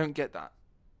 Yeah, I don't get that.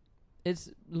 It's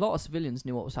a lot of civilians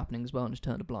knew what was happening as well and just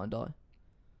turned a blind eye.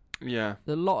 Yeah,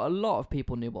 a lot of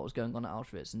people knew what was going on at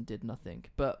Auschwitz and did nothing.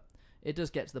 But it does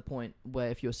get to the point where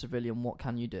if you're a civilian, what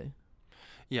can you do?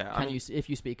 Yeah, if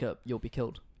you speak up, you'll be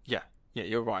killed. Yeah,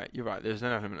 you're right. There's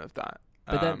an element of that.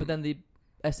 But then the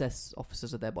SS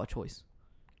officers are there by choice.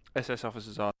 SS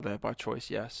officers are there by choice,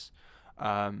 yes.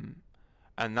 And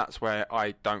that's where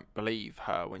I don't believe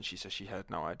her when she says she had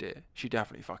no idea. She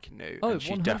definitely fucking knew. Oh, and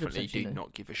she 100% definitely she did knew.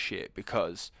 not give a shit,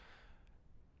 because,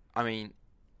 I mean,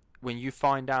 when you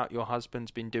find out your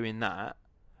husband's been doing that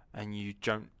and you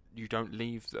don't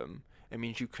leave them, it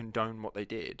means you condone what they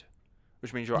did,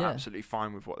 which means you're absolutely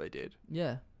fine with what they did.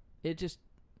 Yeah.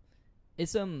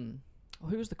 It's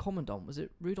who was the commandant? Was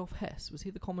it Rudolf Hess? Was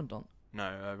he the commandant?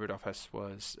 No, Rudolf Hess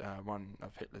was one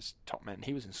of Hitler's top men.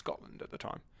 He was in Scotland at the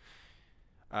time.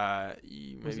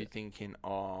 You may be thinking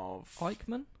of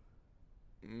Eichmann?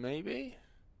 Maybe.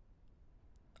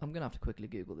 I'm going to have to quickly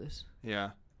Google this.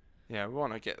 Yeah, we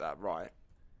want to get that right.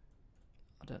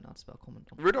 I don't know how to spell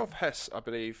commandant. Rudolf Hess, I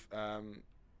believe,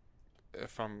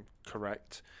 if I'm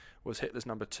correct, was Hitler's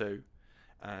number 2.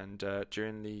 And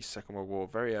during the Second World War,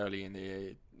 very early in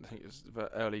I think it was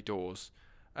the early doors.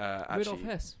 Rudolf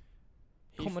Hess,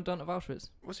 commandant of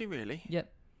Auschwitz. Was he really?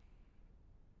 Yep.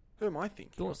 Who am I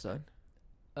thinking? Thought so.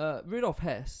 Rudolf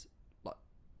Hess,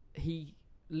 he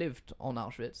lived on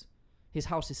Auschwitz. His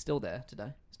house is still there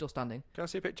today, still standing. Can I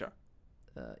see a picture?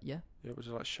 Yeah. Yeah, would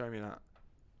you like to show me that?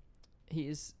 He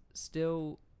is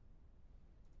still.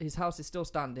 His house is still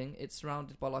standing. It's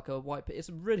surrounded by like a white pit. It's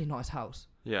a really nice house.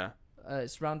 Yeah.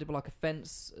 It's surrounded by like a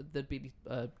fence. There'd be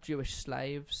Jewish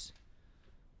slaves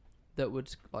that would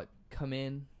like come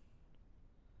in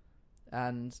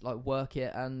and like work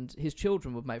it, and his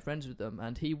children would make friends with them,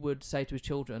 and he would say to his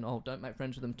children, "Oh, don't make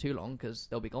friends with them too long because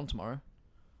they'll be gone tomorrow."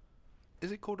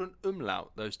 Is it called an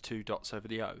umlaut? Those 2 dots over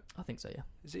the O. I think so. Yeah.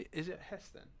 Is it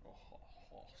Hess then, or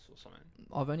Hoss or something?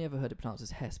 I've only ever heard it pronounced as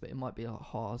Hess, but it might be like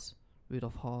Haas,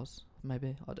 Rudolf Haas,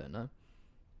 maybe. I don't know.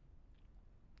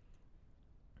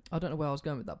 I don't know where I was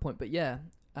going with that point, but yeah,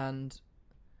 and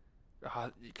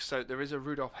so there is a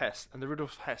Rudolf Hess, and the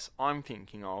Rudolf Hess I'm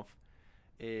thinking of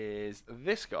is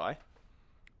this guy.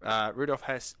 Rudolf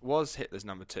Hess was Hitler's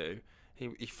number 2.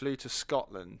 He flew to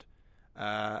Scotland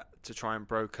to try and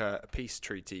broker a peace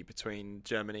treaty between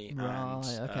Germany and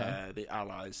the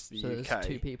Allies, the UK. There's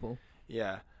 2 people.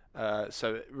 Yeah.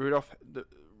 So Rudolf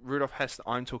Hess that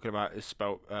I'm talking about is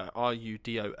spelled Rudolf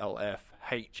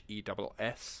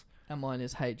Hess. And mine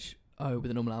is H-O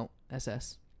with an umlaut,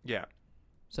 S-S. Yeah.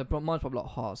 So mine's probably like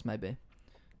Haas, maybe.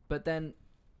 But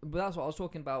that's what I was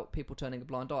talking about, people turning a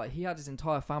blind eye. He had his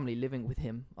entire family living with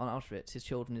him on Auschwitz, his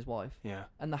children, his wife. Yeah.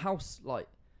 And the house,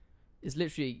 is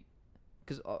literally...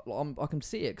 Because I can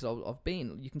see it, because I've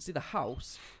been... You can see the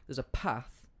house, there's a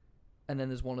path, and then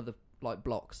there's one of the,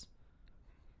 blocks.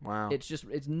 Wow. It's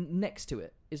next to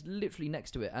it. It's literally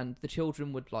next to it. And the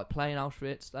children would, play in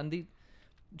Auschwitz. And the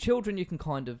children, you can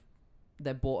kind of...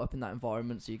 They're brought up in that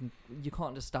environment, so you can't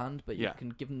understand, but you can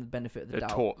give them the benefit of the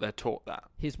doubt. They're taught that.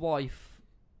 His wife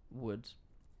would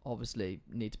obviously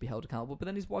need to be held accountable, but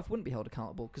then his wife wouldn't be held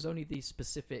accountable because only these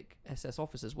specific SS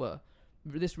officers were.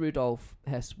 This Rudolf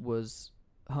Hess was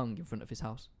hung in front of his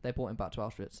house. They brought him back to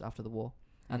Auschwitz after the war,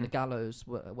 and the gallows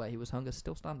where he was hung are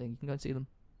still standing. You can go and see them.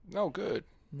 Oh, good.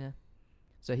 Yeah.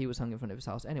 So he was hung in front of his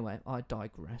house. Anyway, I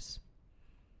digress.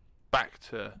 Back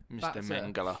to Mr.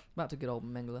 Mengele. Back to good old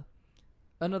Mengele.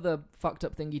 Another fucked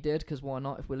up thing he did, because why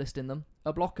not if we're listing them?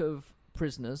 A block of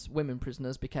prisoners, women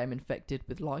prisoners, became infected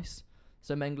with lice.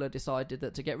 So Mengele decided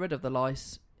that to get rid of the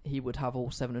lice, he would have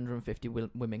all 750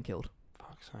 women killed.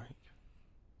 Fuck's sake.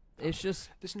 It's just...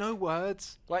 There's no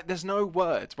words. Like, there's no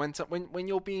words. When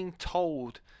you're being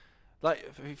told...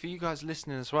 Like, for you guys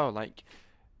listening as well, like...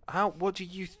 What do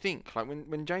you think? Like,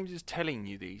 when James is telling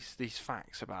you these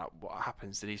facts about what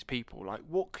happens to these people, like,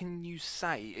 what can you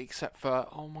say except for,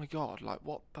 oh my god, like,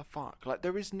 what the fuck? Like,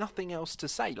 there is nothing else to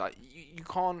say. Like, you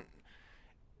can't...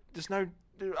 There's no...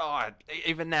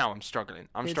 even now I'm struggling.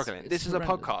 This is a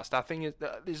podcast. Our thing is,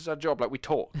 this is our job. Like, we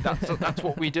talk. That's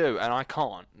what we do, and I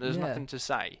can't. There's nothing to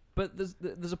say. But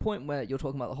there's a point where you're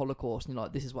talking about the Holocaust, and you're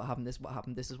like, this is what happened, this is what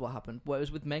happened, this is what happened. Whereas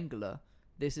with Mengele,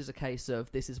 this is a case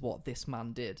of this is what this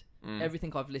man did.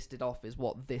 Everything I've listed off is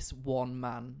what this one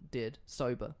man did,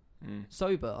 sober.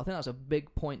 Sober. I think that's a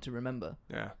big point to remember.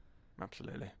 Yeah,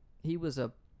 absolutely. He was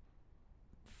a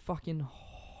fucking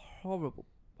horrible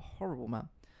man.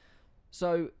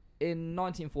 So, in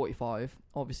 1945,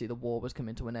 obviously the war was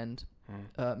coming to an end.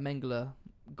 Mengele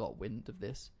got wind of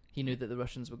this. He knew that the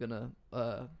Russians were going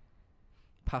to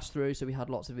pass through, so he had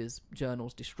lots of his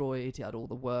journals destroyed. He had all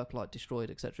the work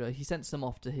destroyed, etc. He sent some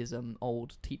off to his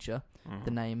old teacher.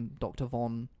 The name Dr.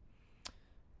 von...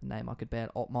 The name I could bear,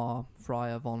 Ottmar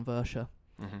Freyer von Verscher.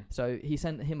 So he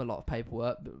sent him a lot of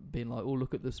paperwork, being like, oh,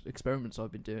 look at the experiments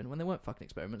I've been doing. When they weren't fucking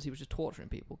experiments, he was just torturing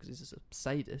people because he's just a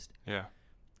sadist. Yeah.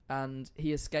 And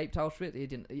he escaped Auschwitz.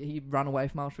 He ran away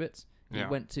from Auschwitz. He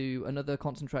went to another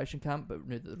concentration camp, but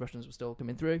knew that the Russians were still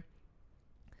coming through.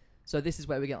 So this is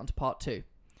where we get on to part 2.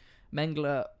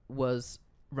 Mengele was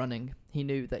running. He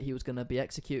knew that he was going to be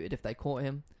executed if they caught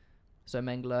him. So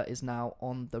Mengele is now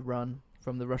on the run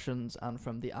from the Russians and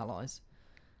from the Allies.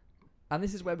 And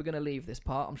this is where we're going to leave this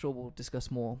part. I'm sure we'll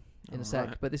discuss more in a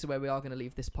sec, but this is where we are going to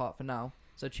leave this part for now.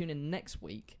 So tune in next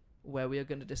week, where we are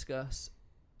going to discuss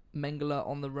Mengele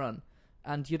on the run.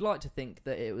 And you'd like to think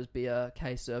that it would be a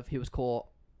case of he was caught,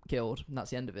 killed, and that's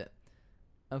the end of it.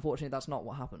 Unfortunately, that's not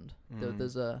what happened.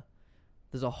 There's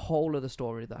a whole other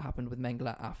story that happened with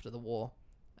Mengele after the war,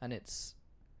 and it's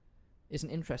an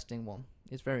interesting one.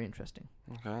 It's very interesting.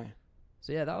 Okay.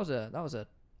 So yeah, that was a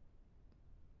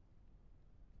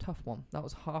tough one. That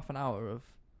was half an hour of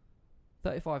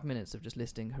 35 minutes of just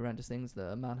listing horrendous things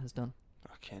that a man has done.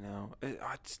 Okay, now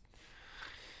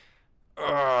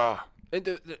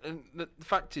the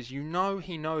fact is,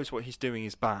 he knows what he's doing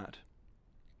is bad.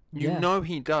 You know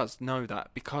he does know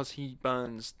that because he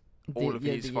burns all of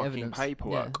his fucking evidence.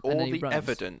 Paperwork. All the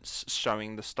evidence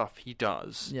showing the stuff he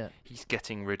does, he's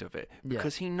getting rid of it.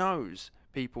 Because he knows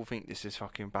people think this is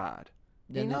fucking bad.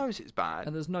 He knows it's bad.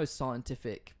 And there's no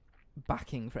scientific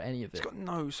backing for any of it. He's got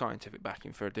no scientific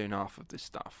backing for doing half of this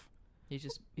stuff.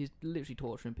 He's literally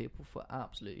torturing people for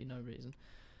absolutely no reason.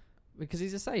 Because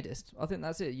he's a sadist. I think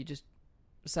that's it.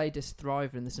 Sadists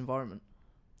thrive in this environment.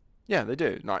 Yeah, they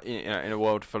do. Like, in a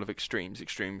world full of extreme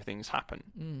things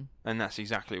happen. And that's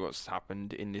exactly what's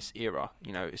happened in this era.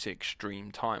 It's an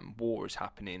extreme time. War is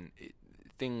happening.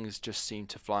 Things just seem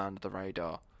to fly under the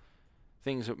radar.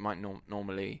 Things that might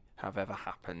normally have ever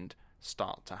happened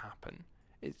start to happen.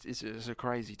 It's a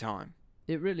crazy time.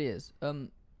 It really is.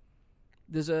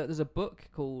 There's a book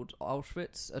called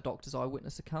Auschwitz, A Doctor's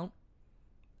Eyewitness Account.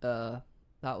 I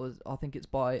think it's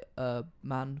by a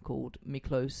man called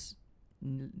Miklos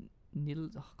I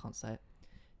can't say it.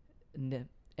 Nyszli.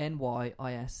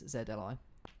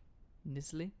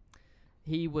 Nisli.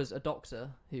 He was a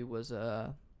doctor who was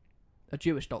a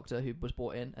Jewish doctor who was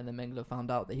brought in, and then Mengele found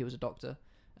out that he was a doctor,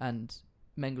 and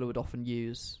Mengele would often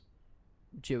use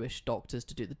Jewish doctors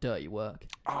to do the dirty work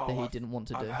that he didn't want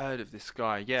to do. I've heard of this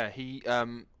guy. Yeah, he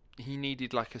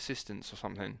needed assistance or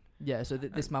something. Yeah, so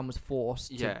this man was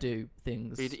forced to do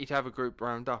things. He'd have a group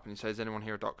round up and he'd say, "Is anyone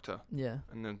here a doctor?" Yeah.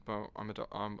 And then, well, I was a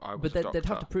doctor. But they'd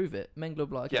have to prove it. Mengele would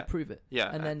be like, "Okay, prove it."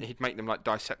 Yeah. And then he'd make them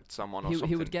dissect someone or something.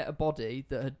 He would get a body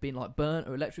that had been burnt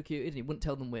or electrocuted, and he wouldn't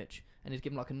tell them which, and he'd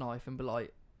give him a knife and be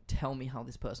like, "Tell me how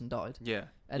this person died." Yeah.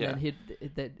 And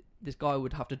then this guy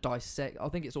would have to dissect. I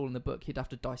think it's all in the book. He'd have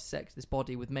to dissect this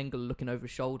body with Mengele looking over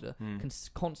his shoulder,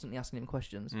 constantly asking him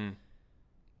questions.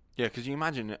 Yeah, because you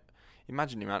imagine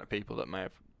the amount of people that may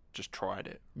have just tried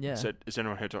it. Yeah. Said, "Is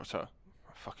anyone here a doctor?"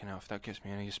 Fucking hell, if that gives me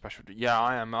any special... Yeah,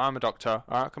 I am. I'm a doctor.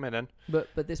 All right, come in then.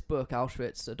 But this book,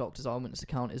 Auschwitz, A Doctor's Eyewitness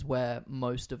Account, is where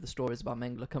most of the stories about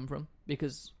Mengele come from.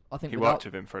 Because I think... He worked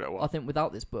with him for a little while. I think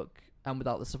without this book, and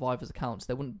without the survivors' accounts,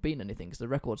 there wouldn't have been anything, because the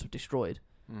records were destroyed.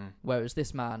 Whereas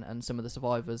this man and some of the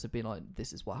survivors have been like,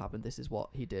 this is what happened, this is what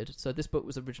he did. So this book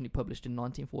was originally published in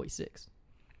 1946.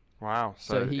 Wow,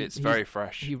 so it's very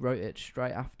fresh. He wrote it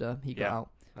straight after he got out.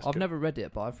 I've never read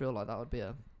it, but I feel like that would be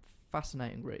a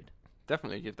fascinating read.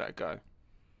 Definitely give that a go.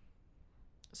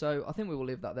 So I think we will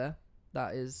leave that there.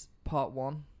 That is part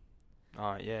 1.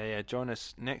 All right, yeah. Join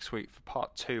us next week for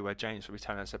part 2, where James will be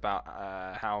telling us about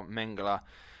how Mengele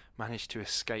managed to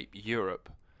escape Europe.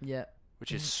 Yeah.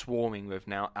 Which is swarming with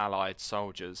now Allied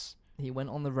soldiers. He went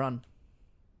on the run.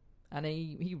 And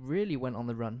he really went on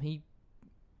the run. He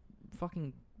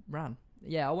fucking ran.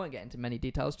 Yeah, I won't get into many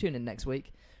details. Tune in next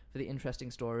week for the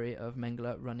interesting story of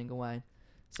Mengele running away.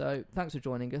 So, thanks for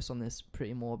joining us on this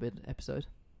pretty morbid episode.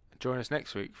 Join us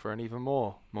next week for an even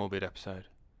more morbid episode.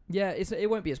 Yeah, it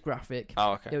won't be as graphic.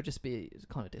 Oh, okay. It'll just be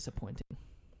kind of disappointing.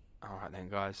 All right then,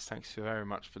 guys. Thanks very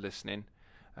much for listening.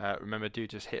 Remember, do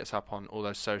just hit us up on all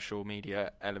those social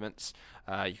media elements.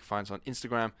 You can find us on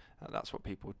Instagram. That's What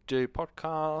People Do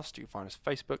podcast. You can find us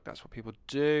on Facebook. That's What People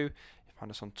Do. You can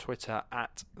find us on Twitter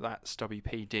at That's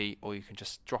WPD, or you can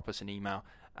just drop us an email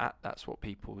at That's What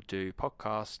People Do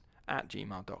podcast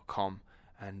 @gmail.com,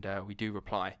 and we do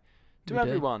reply to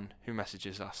everyone who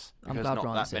messages us, because not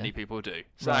Ryan's that many here. people do.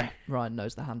 So Ryan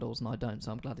knows the handles and I don't,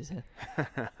 so I'm glad he's here.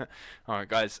 all right,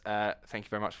 guys. Thank you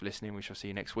very much for listening. We shall see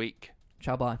you next week.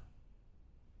 Ciao, bye.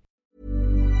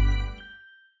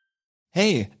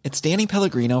 Hey, it's Danny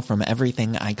Pellegrino from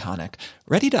Everything Iconic.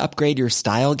 Ready to upgrade your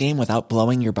style game without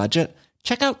blowing your budget?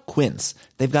 Check out Quince.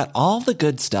 They've got all the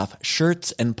good stuff,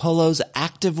 shirts and polos,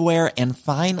 activewear, and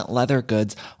fine leather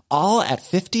goods, all at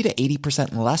 50 to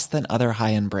 80% less than other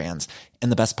high-end brands.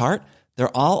 And the best part?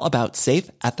 They're all about safe,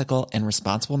 ethical, and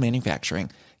responsible manufacturing.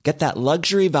 Get that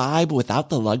luxury vibe without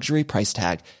the luxury price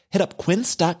tag. Hit up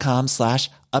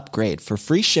quince.com/upgrade for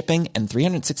free shipping and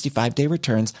 365-day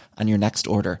returns on your next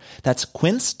order. That's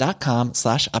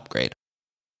quince.com/upgrade.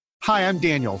 Hi, I'm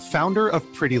Daniel, founder of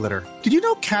Pretty Litter. Did you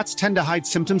know cats tend to hide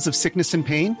symptoms of sickness and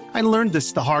pain? I learned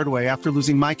this the hard way after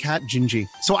losing my cat, Gingy.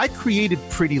 So I created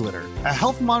Pretty Litter, a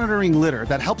health monitoring litter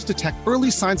that helps detect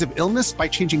early signs of illness by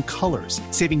changing colors,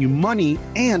 saving you money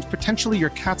and potentially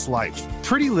your cat's life.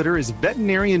 Pretty Litter is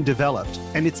veterinarian developed,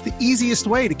 and it's the easiest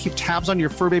way to keep tabs on your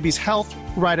fur baby's health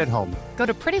right at home. Go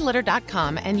to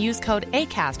prettylitter.com and use code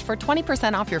ACAST for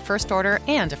 20% off your first order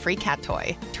and a free cat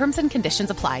toy. Terms and conditions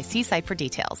apply. See site for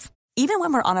details. Even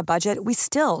when we're on a budget, we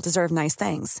still deserve nice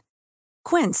things.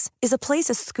 Quince is a place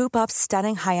to scoop up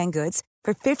stunning high-end goods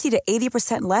for 50 to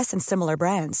 80% less than similar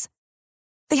brands.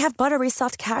 They have buttery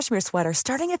soft cashmere sweaters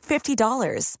starting at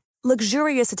 $50,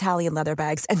 luxurious Italian leather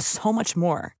bags, and so much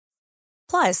more.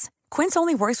 Plus, Quince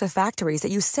only works with factories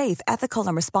that use safe, ethical,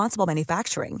 and responsible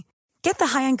manufacturing. Get the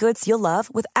high-end goods you'll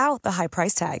love without the high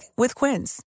price tag with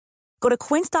Quince. Go to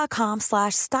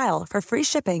quince.com/style for free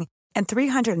shipping and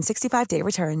 365-day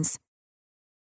returns.